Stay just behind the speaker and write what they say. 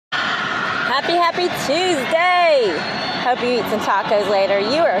Happy Tuesday! Hope you eat some tacos later.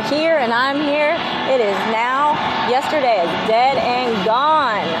 You are here and I'm here. It is now. Yesterday is dead and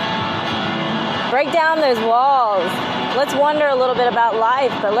gone. Break down those walls. Let's wonder a little bit about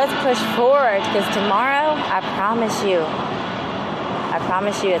life, but let's push forward, because tomorrow, I promise you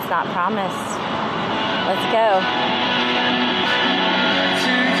it's not promised. Let's go.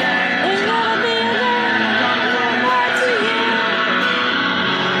 There's gonna be a day more to you.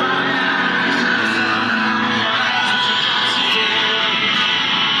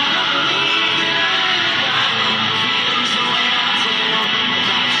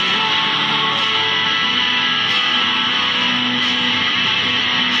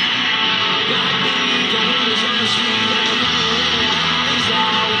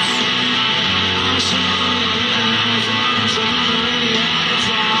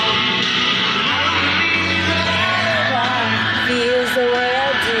 Feels the way I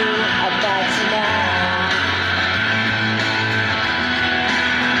do about you now.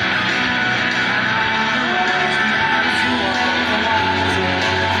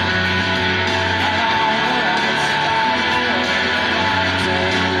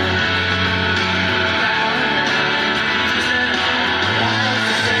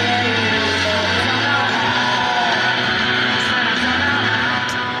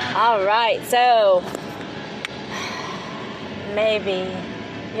 All right, so maybe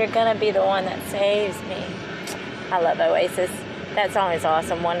you're gonna be the one that saves me. I love Oasis. That song is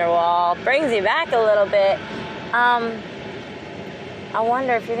awesome. Wonderwall brings you back a little bit. I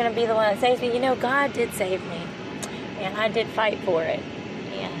wonder if you're gonna be the one that saves me. You know, God did save me, and I did fight for it.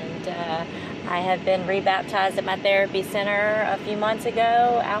 And I have been rebaptized at my therapy center a few months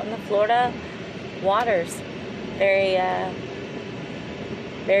ago out in the Florida waters. Very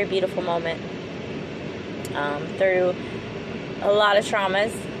beautiful moment. Through a lot of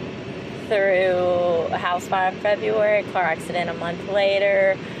traumas, through a house fire in February, car accident a month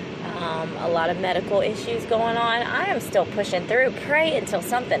later, a lot of medical issues going on. I am still pushing through. Pray until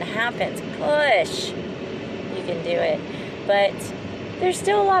something happens. Push. You can do it. But there's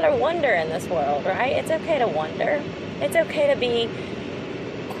still a lot of wonder in this world, right? It's okay to wonder. It's okay to be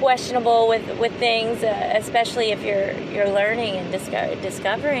questionable with things, especially if you're learning and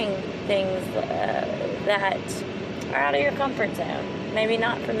discovering things that are out of your comfort zone, maybe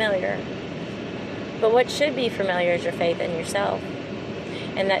not familiar. But what should be familiar is your faith in yourself,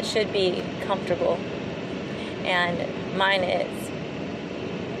 and that should be comfortable. And mine is,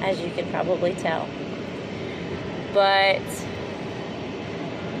 as you can probably tell. But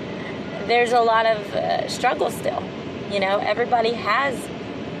there's a lot of struggle still. You know, everybody has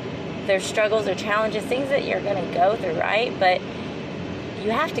their struggles or challenges, things that you're going to go through, right? But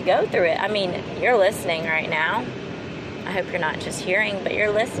you have to go through it. I mean, you're listening right now. I hope you're not just hearing, but you're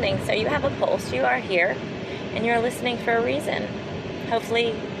listening. So you have a pulse. You are here, and you're listening for a reason.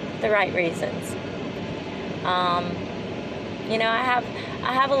 Hopefully, the right reasons. You know, I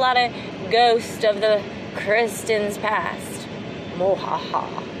have a lot of ghosts of the Kristen's past.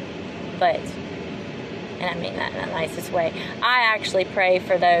 Mohaha. But, and I mean that in the nicest way, I actually pray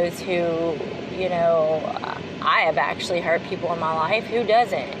for those who, you know, I have actually hurt people in my life. Who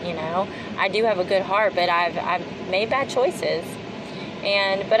doesn't, you know? I do have a good heart, but I've made bad choices.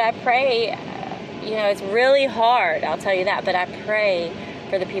 But I pray, you know, it's really hard, I'll tell you that, but I pray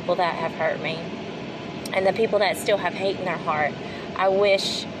for the people that have hurt me and the people that still have hate in their heart. I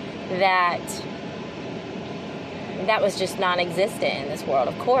wish that was just non-existent in this world.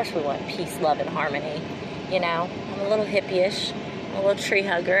 Of course we want peace, love, and harmony. You know, I'm a little hippie-ish, a little tree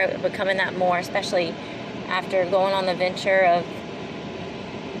hugger, becoming that more, especially after going on the venture of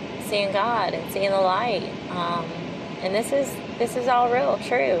seeing God and seeing the light. And this is all real,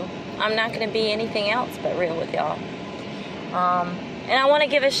 true. I'm not going to be anything else but real with y'all. And I want to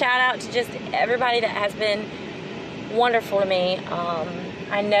give a shout out to just everybody that has been wonderful to me.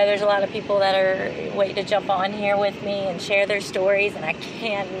 I know there's a lot of people that are waiting to jump on here with me and share their stories, and I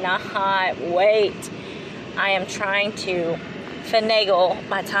cannot wait. I am trying to finagle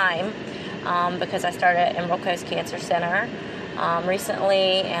my time because I started at Emerald Coast Cancer Center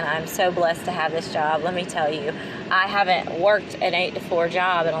recently, and I'm so blessed to have this job. Let me tell you, I haven't worked an 8-to-4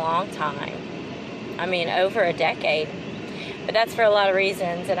 job in a long time. I mean, over a decade. But that's for a lot of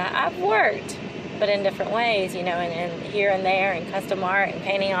reasons, and I've worked, but in different ways, you know, and here and there, and custom art, and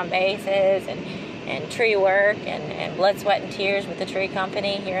painting on bases, and tree work, and blood, sweat, and tears with the tree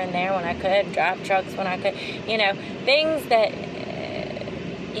company here and there when I could, drive trucks when I could, you know, things that,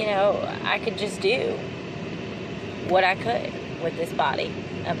 you know, I could just do what I could with this body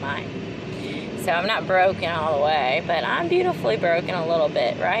of mine. So I'm not broken all the way, but I'm beautifully broken a little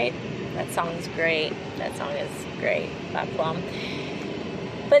bit, right? That song's great. That song is great by Plum.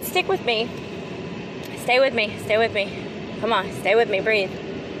 But stick with me. Stay with me. Stay with me. Come on, stay with me. Breathe.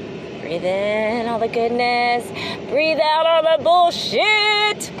 Breathe in all the goodness. Breathe out all the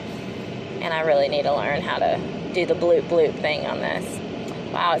bullshit. And I really need to learn how to do the bloop bloop thing on this.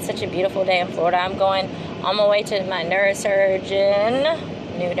 Wow, it's such a beautiful day in Florida. I'm on my way to my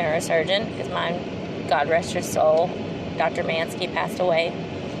neurosurgeon, new neurosurgeon, because mine, God rest his soul, Dr. Mansky passed away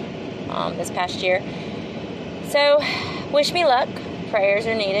this past year. So, wish me luck. Prayers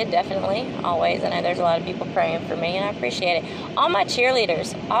are needed, definitely, always. I know there's a lot of people praying for me, and I appreciate it. All my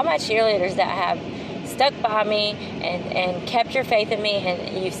cheerleaders that have stuck by me and kept your faith in me,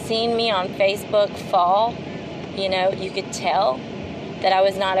 and you've seen me on Facebook fall, you could tell that I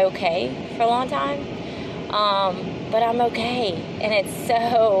was not okay for a long time, but I'm okay, and it's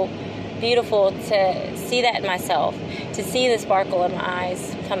so beautiful to see that in myself, to see the sparkle in my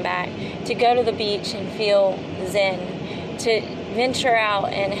eyes come back, to go to the beach and feel zen, to venture out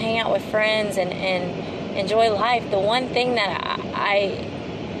and hang out with friends and enjoy life. The one thing that I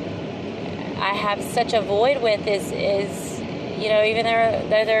have such a void with is even though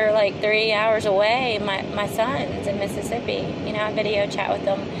they're like 3 hours away, my sons in Mississippi, I video chat with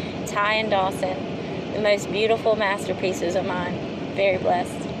them, Ty and Dawson, the most beautiful masterpieces of mine. Very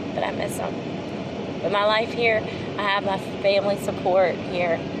blessed, but I miss them. But my life here, I have my family support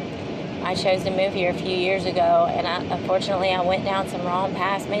here. I chose to move here a few years ago, and unfortunately I went down some wrong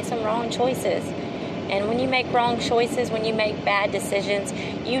paths, made some wrong choices. And when you make wrong choices, when you make bad decisions,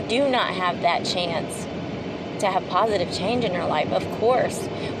 you do not have that chance to have positive change in your life. Of course,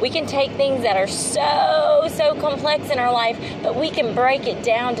 we can take things that are so complex in our life, but we can break it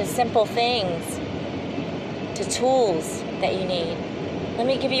down to simple things, to tools that you need. Let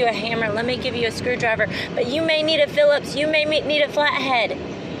me give you a hammer, let me give you a screwdriver, but you may need a Phillips, you may need a flathead.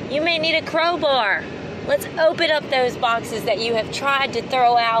 You may need a crowbar. Let's open up those boxes that you have tried to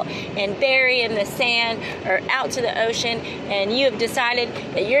throw out and bury in the sand or out to the ocean, and you have decided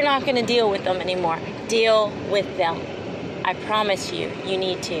that you're not going to deal with them anymore. Deal with them. I promise you, you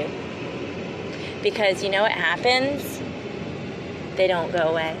need to. Because you know what happens? They don't go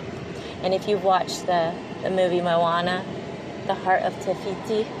away. And if you've watched the movie Moana, The Heart of Te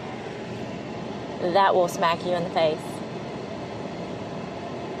Fiti, that will smack you in the face.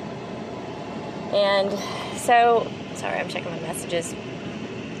 And so, sorry, I'm checking my messages.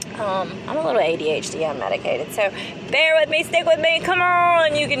 I'm a little ADHD, I'm medicated. So bear with me, stick with me, come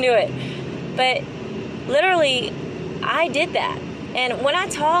on, you can do it. But literally, I did that. And when I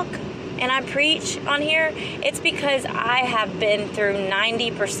talk and I preach on here, it's because I have been through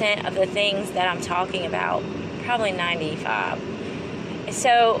 90% of the things that I'm talking about. Probably 95.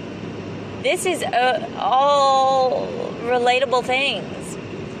 So this is all relatable things.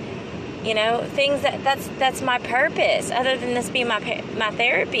 Things that's my purpose. Other than this being my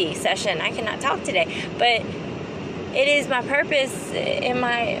therapy session, I cannot talk today. But it is my purpose and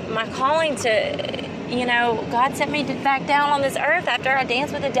my calling to, God sent me back down on this earth after I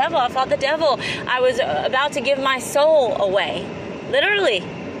danced with the devil. I fought the devil. I was about to give my soul away. Literally.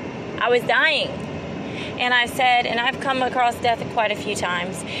 I was dying. And I said, and I've come across death quite a few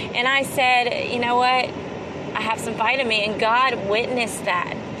times. And I said, you know what? I have some fight in me. And God witnessed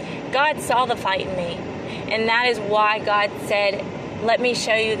that. God saw the fight in me, and that is why God said, let me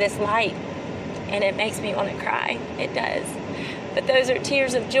show you this light. And it makes me want to cry. It does. But those are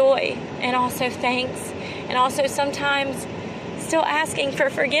tears of joy, and also thanks, and also sometimes still asking for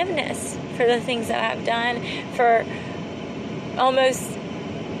forgiveness for the things that I've done, for almost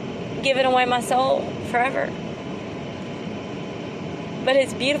giving away my soul forever. But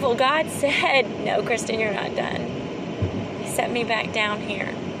it's beautiful. God said, no, Kristen, you're not done. He set me back down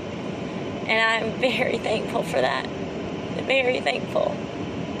here. And I'm very thankful for that. Very thankful.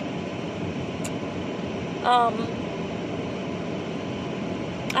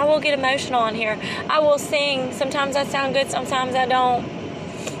 I will get emotional on here. I will sing. Sometimes I sound good, sometimes I don't.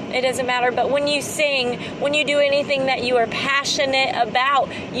 It doesn't matter. But when you sing, when you do anything that you are passionate about,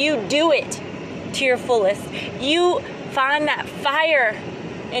 you do it to your fullest. You find that fire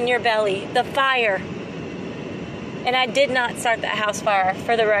in your belly, the fire. And I did not start that house fire,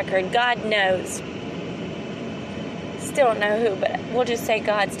 for the record. God knows. Still don't know who, but we'll just say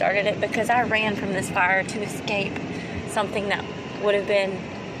God started it, because I ran from this fire to escape something that would have been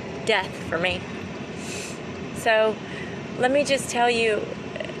death for me. So let me just tell you,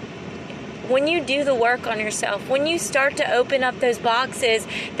 when you do the work on yourself, when you start to open up those boxes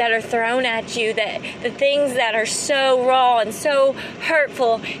that are thrown at you, that the things that are so raw and so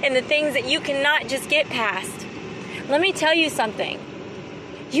hurtful, and the things that you cannot just get past, let me tell you something.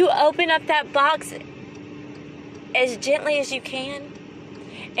 You open up that box as gently as you can,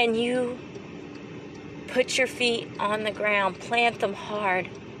 and you put your feet on the ground, plant them hard,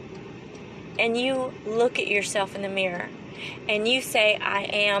 and you look at yourself in the mirror, and you say, I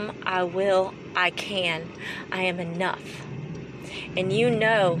am, I will, I can, I am enough. And you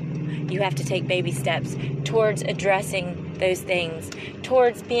know you have to take baby steps towards addressing those things,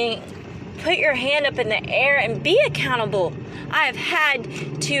 towards put your hand up in the air and be accountable. I have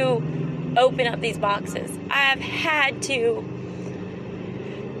had to open up these boxes.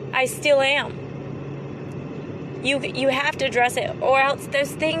 I still am. You have to address it, or else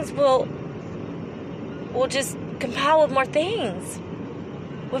those things will just compile with more things,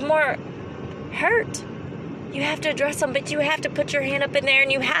 with more hurt. You have to address them, but you have to put your hand up in there,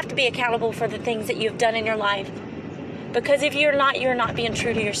 and you have to be accountable for the things that you've done in your life. Because if you're not being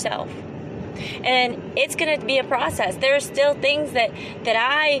true to yourself. And it's going to be a process. There are still things that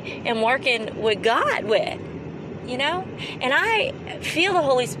I am working with God with, you know? And I feel the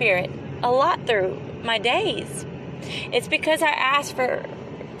Holy Spirit a lot through my days. It's because I ask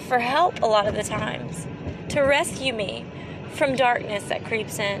for help a lot of the times to rescue me from darkness that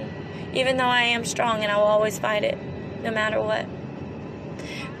creeps in, even though I am strong and I will always fight it no matter what.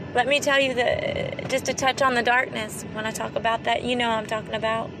 Let me tell you that, just to touch on the darkness, when I talk about that, you know what I'm talking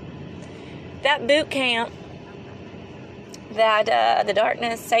about. That boot camp that the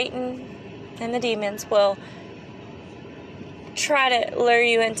darkness, Satan, and the demons will try to lure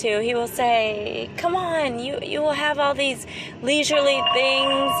you into. He will say, come on, you will have all these leisurely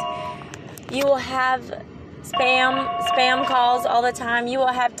things. You will have spam calls all the time. You will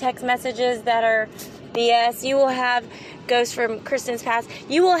have text messages that are BS. You will have ghosts from Kristen's past.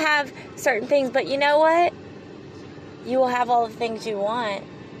 You will have certain things, but you know what? You will have all the things you want.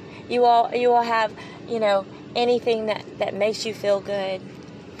 You will have, anything that makes you feel good,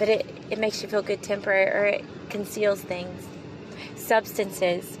 but it makes you feel good temporary, or it conceals things.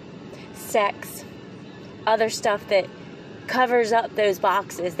 Substances, sex, other stuff that covers up those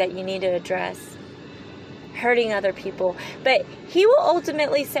boxes that you need to address. Hurting other people. But he will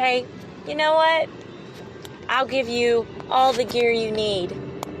ultimately say, you know what? I'll give you all the gear you need.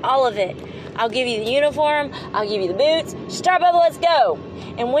 All of it. I'll give you the uniform. I'll give you the boots. Start bubble, let's go.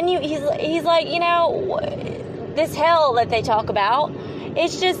 And when he's like, this hell that they talk about,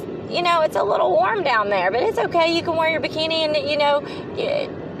 it's just, it's a little warm down there, but it's okay. You can wear your bikini and,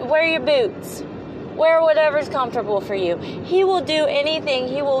 wear your boots. Wear whatever's comfortable for you. He will do anything.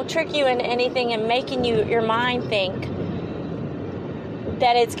 He will trick you into anything and making your mind think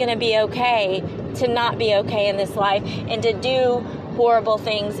that it's going to be okay to not be okay in this life and to do horrible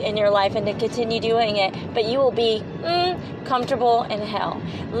things in your life and to continue doing it, but you will be comfortable in hell.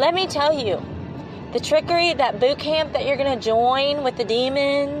 Let me tell you, the trickery, that boot camp that you're going to join with the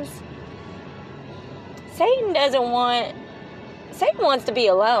demons, Satan wants to be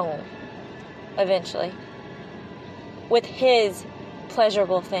alone eventually with his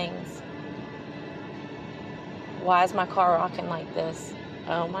pleasurable things. Why is my car rocking like this?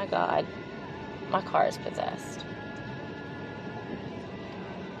 Oh my God, my car is possessed.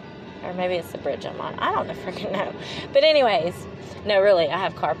 Or maybe it's the bridge I'm on. I don't freaking know. But anyways, no, really, I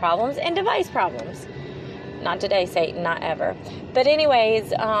have car problems and device problems. Not today, Satan, not ever. But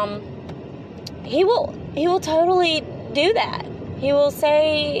anyways, he will totally do that. He will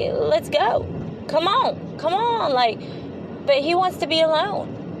say, let's go. Come on. But he wants to be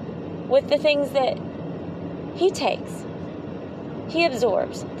alone with the things that he takes. He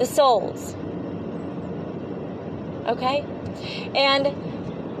absorbs the souls. Okay? And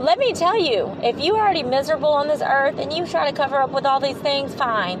let me tell you, if you're already miserable on this earth and you try to cover up with all these things,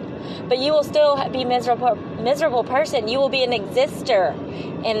 fine. But you will still be a miserable person. You will be an exister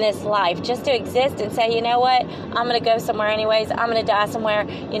in this life. Just to exist and say, you know what? I'm going to go somewhere anyways. I'm going to die somewhere.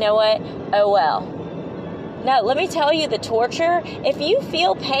 You know what? Oh, well. No, let me tell you the torture. If you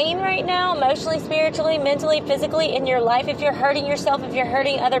feel pain right now, emotionally, spiritually, mentally, physically in your life, if you're hurting yourself, if you're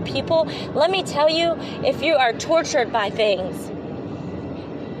hurting other people, let me tell you, if you are tortured by things,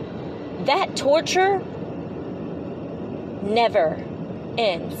 that torture never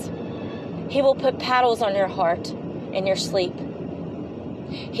ends. He will put paddles on your heart in your sleep.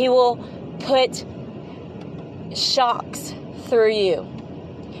 He will put shocks through you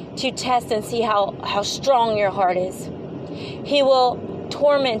to test and see how strong your heart is. He will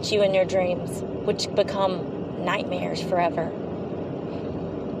torment you in your dreams, which become nightmares forever.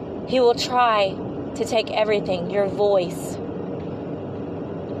 He will try to take everything, your voice,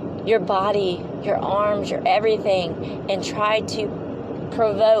 your body, your arms, your everything, and try to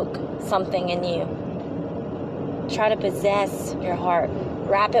provoke something in you. Try to possess your heart.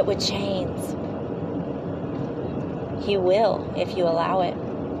 Wrap it with chains. He will if you allow it.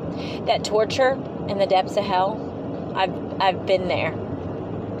 That torture in the depths of hell, I've been there.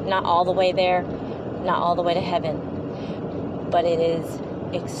 Not all the way there, not all the way to heaven. But it is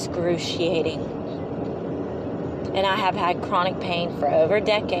excruciating. And I have had chronic pain for over a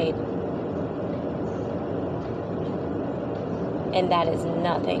decade. And that is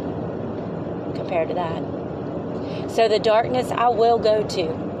nothing compared to that. So the darkness I will go to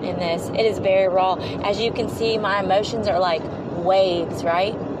in this, it is very raw. As you can see, my emotions are like waves,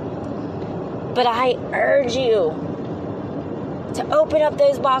 right? But I urge you to open up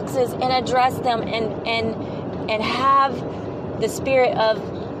those boxes and address them and have the spirit of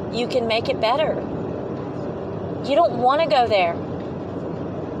you can make it better. You don't want to go there.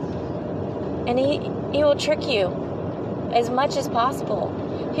 And he will trick you as much as possible.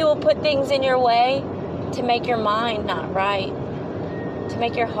 He will put things in your way to make your mind not right, to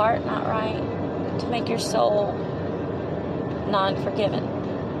make your heart not right, to make your soul non-forgiven.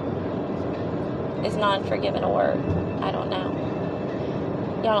 Is non-forgiven a word? I don't know.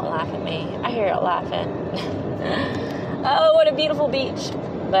 Y'all don't laugh at me. I hear y'all laughing. Oh, what a beautiful beach.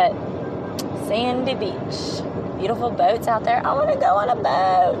 But sandy beach. Beautiful boats out there. I want to go on a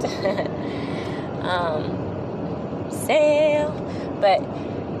boat. Sail. But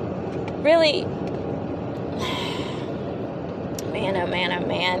really, man, oh man, oh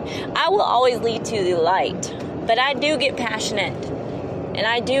man. I will always lead to the light. But I do get passionate. And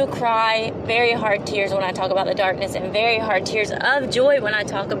I do cry very hard tears when I talk about the darkness, and very hard tears of joy when I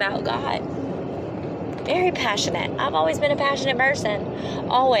talk about God. Very passionate. I've always been a passionate person.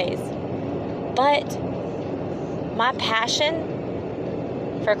 Always. But my passion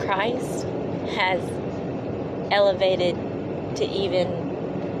for Christ has elevated to even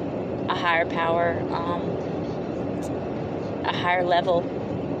a higher power, a higher level.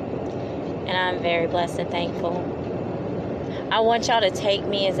 And I'm very blessed and thankful. I want y'all to take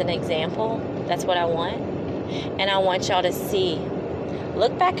me as an example. That's what I want. And I want y'all to see.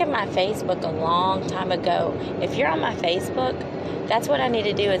 Look back at my Facebook a long time ago. If you're on my Facebook, that's what I need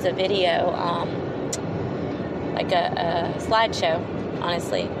to do as a video, like a slideshow,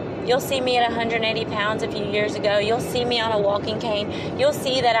 honestly. You'll see me at 180 pounds a few years ago. You'll see me on a walking cane. You'll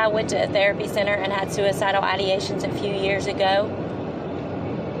see that I went to a therapy center and had suicidal ideations a few years ago.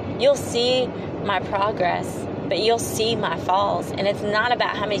 You'll see my progress. But you'll see my falls. And it's not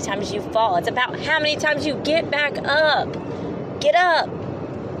about how many times you fall. It's about how many times you get back up. Get up.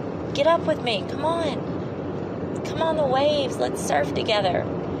 Get up with me. Come on. Come on the waves. Let's surf together.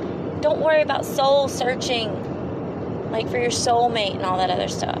 Don't worry about soul searching. Like for your soulmate and all that other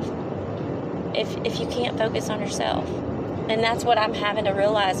stuff. If you can't focus on yourself. And that's what I'm having to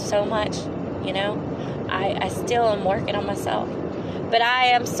realize so much. You know. I still am working on myself. But I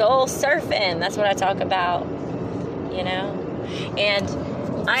am soul surfing. That's what I talk about. You know, and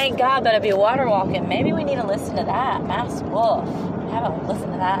I ain't God, but I be water walking. Maybe we need to listen to that. Masked Wolf. I haven't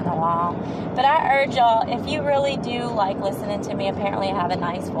listened to that in a while. But I urge y'all, if you really do like listening to me, apparently I have a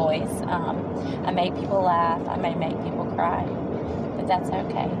nice voice. I make people laugh. I may make people cry. But that's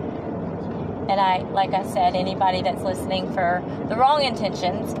okay. And like I said, anybody that's listening for the wrong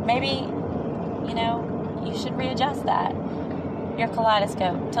intentions, maybe, you know, you should readjust that. Your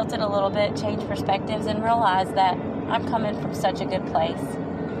kaleidoscope. Tilt it a little bit, change perspectives, and realize that I'm coming from such a good place.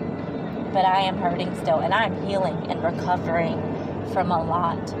 But I am hurting still, and I'm healing and recovering from a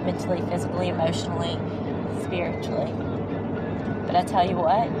lot, mentally, physically, emotionally, spiritually. But I tell you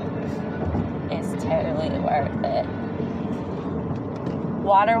what, it's totally worth it.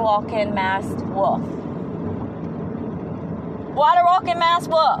 Water walking masked wolf. Water walking masked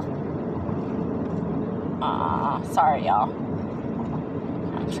wolf. Sorry, y'all.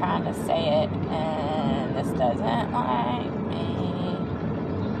 I'm trying to say it, and this doesn't like me.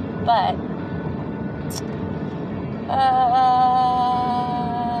 But,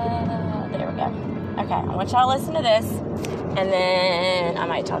 there we go. Okay, I want y'all to listen to this, and then I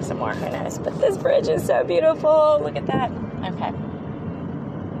might talk some more, who knows. But this bridge is so beautiful. Look at that. Okay.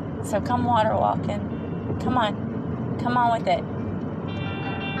 So come water walking. Come on. Come on with it.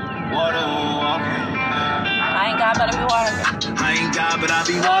 Water walking. I ain't God, but I be water. I ain't God, but I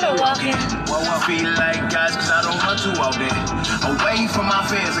be water walking. What I feel like, guys, cause I don't want to walk there. Away from my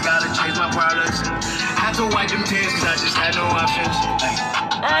fears, I gotta change my products. Had to wipe them tears, cause I just had no options.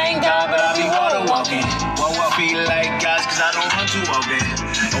 I ain't God, but I be water walking. What I feel like, guys, cause I don't want to walk there.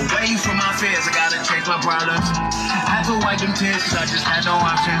 Away from my fears, I gotta change my products. Had to wipe them tears cause I just had no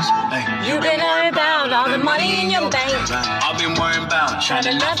options. Hey, You've been worried about all the money in your bank. I've been worrying about trying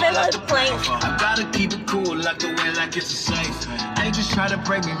to not fall off the plank. I gotta keep it cool, lock the way like it's a safe. They just try to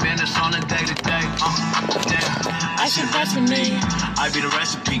break me, man, it's on a day to day. Damn, I should rest in me. I be the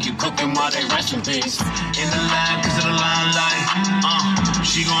recipe, keep cooking while they rest in peace. In the lab, cause of the limelight.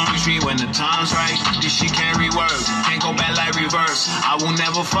 She gon' reach me when the time's right. This shit can't rework, can't go back like reverse. I will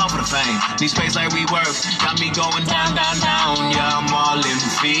never fall for the fame, need space like we work. Got me going down, down, down. Yeah, I'm all in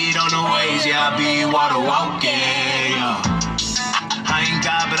feet on the waves. Yeah, I be water walking. Yeah. I ain't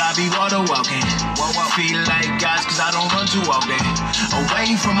God, but I be water walking. Feel like guys, cause I don't run too often.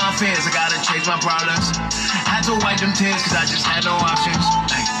 Away from my fears, I gotta chase my problems. Had to wipe them tears, cause I just had no options.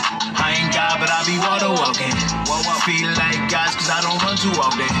 I ain't God, but I be water walking. Feel like guys, cause I don't run too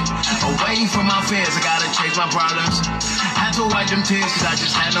often. Away from my fears, I gotta chase my problems. Had to wipe them tears, cause I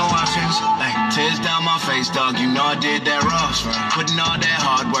just had no options. Tears down my face, dog, you know I did that rough. Putting all that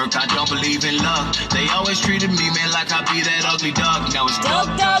hard work, I don't believe in luck. They always treated me, man, like I be that ugly dog. Now it's dog,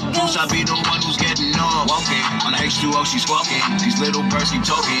 goose, I be the one who's getting on. Walking on the H2O, she's walking. These little birds keep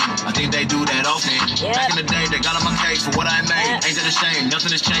talking, I think they do that often. Back in the day, they got on my case for what I made. Ain't that a shame? Nothing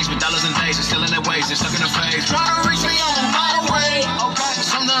has changed with dollars and days. It's still in their ways, they're stuck in the face. Try to reach me, I'm a mile away.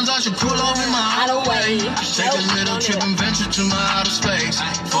 Sometimes I should pull off in my hideaway. Take a little trip and venture to my outer space.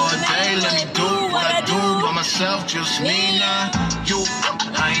 For a day, let me do what I do by myself, just me, not you.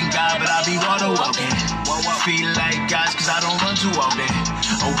 I ain't God, but I be water walking. Feel like guys, cause I don't run too often.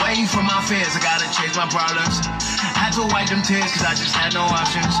 Away from my fears, I gotta chase my problems. Had to wipe them tears, cause I just had no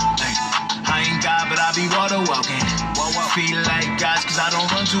options. I ain't God, but I be water walking. Feel like guys, cause I don't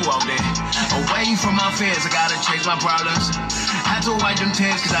run too often. Away from my fears, I gotta chase my problems. Had to wipe them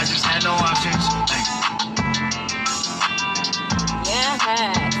tears, cause I just had no options. Yes.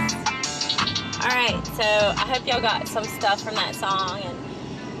 Alright, so I hope y'all got some stuff from that song. And,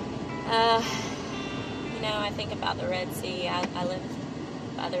 you know, I think about the Red Sea. I lived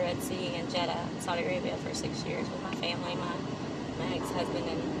by the Red Sea in Jeddah, Saudi Arabia for 6 years with my family, my ex-husband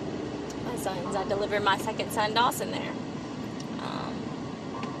and my sons. I delivered my second son, Dawson, there.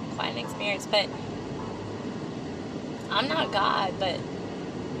 Quite an experience. But I'm not God, but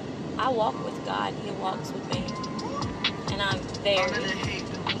I walk with God. He walks with me. And I'm very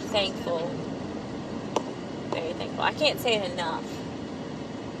thankful. Very thankful. I can't say it enough.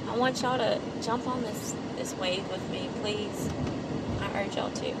 I want y'all to jump on this wave with me, please. I urge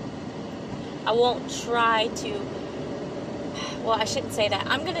y'all to. I won't try to, well, I shouldn't say that.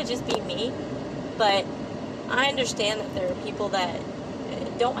 I'm going to just be me, but I understand that there are people that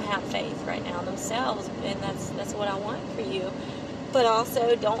don't have faith right now themselves, and that's what I want for you, but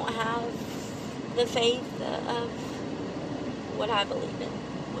also don't have the faith of what I believe in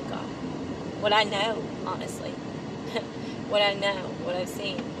with God. What I know, honestly. What I know, what I've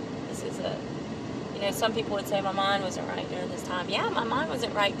seen. This is some people would say my mind wasn't right during this time. Yeah, my mind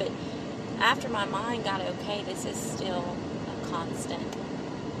wasn't right, but after my mind got okay, this is still a constant.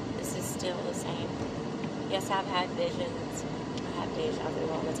 This is still the same. Yes, I've had visions. I have deja vu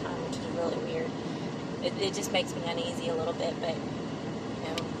all the time, which is really weird. It just makes me uneasy a little bit, but,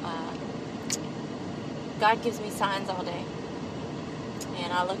 God gives me signs all day.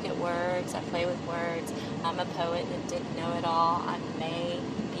 And I look at words, I play with words. I'm a poet that didn't know it all. I may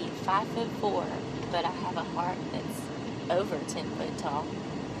be 5'4", but I have a heart that's over 10 foot tall.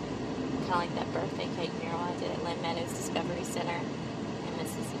 Kind of like that birthday cake mural I did at Lynn Meadows Discovery Center in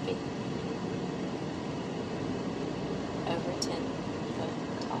Mississippi. Over 10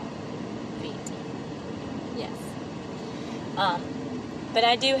 foot tall feet. Yes. But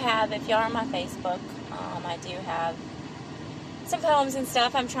I do have, if y'all are on my Facebook, I do have some poems and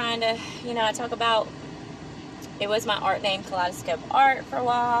stuff. I'm trying to, I talk about, it was my art name, Kaleidoscope Art, for a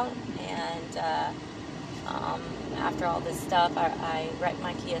while, and after all this stuff, I wrecked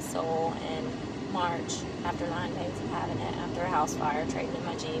my Kia Soul in March, after 9 days of having it, after a house fire, trading in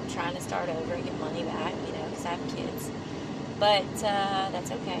my Jeep, trying to start over and get money back, because I have kids, but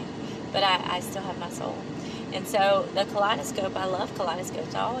that's okay, but I still have my soul. And so the kaleidoscope, I love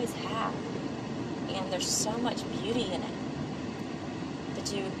kaleidoscopes, I always have, and there's so much beauty in it.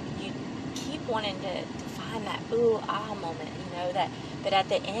 But you keep wanting to find that ooh, ah moment, that at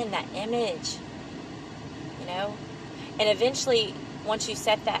the end, that image, and eventually, once you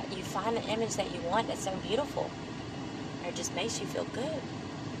set that, you find the image that you want that's so beautiful, or it just makes you feel good.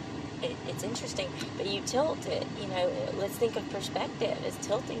 It's interesting, but you tilt it, let's think of perspective as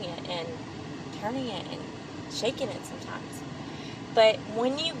tilting it and turning it and shaking it sometimes. But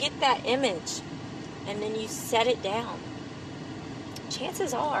when you get that image and then you set it down,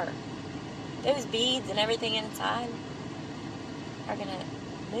 chances are those beads and everything inside are going to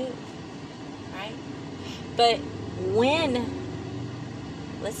move, right? But when,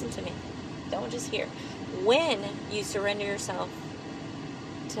 listen to me, don't just hear, when you surrender yourself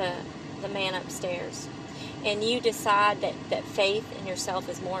to the man upstairs and you decide that faith in yourself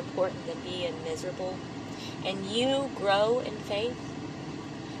is more important than being miserable, and you grow in faith,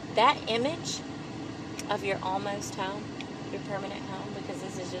 that image of your almost home, your permanent home, because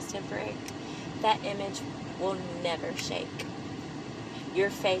this is just temporary, that image will never shake. Your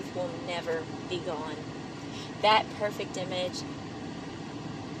faith will never be gone. That perfect image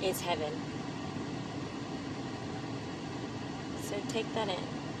is heaven. So take that in.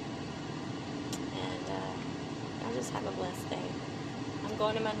 And I'll just have a blessed day. I'm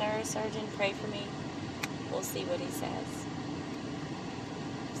going to my neurosurgeon. Pray for me. We'll see what he says.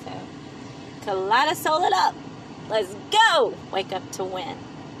 So, kaleidosol it up. Let's go. Wake up to win.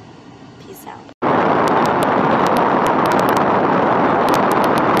 Peace out.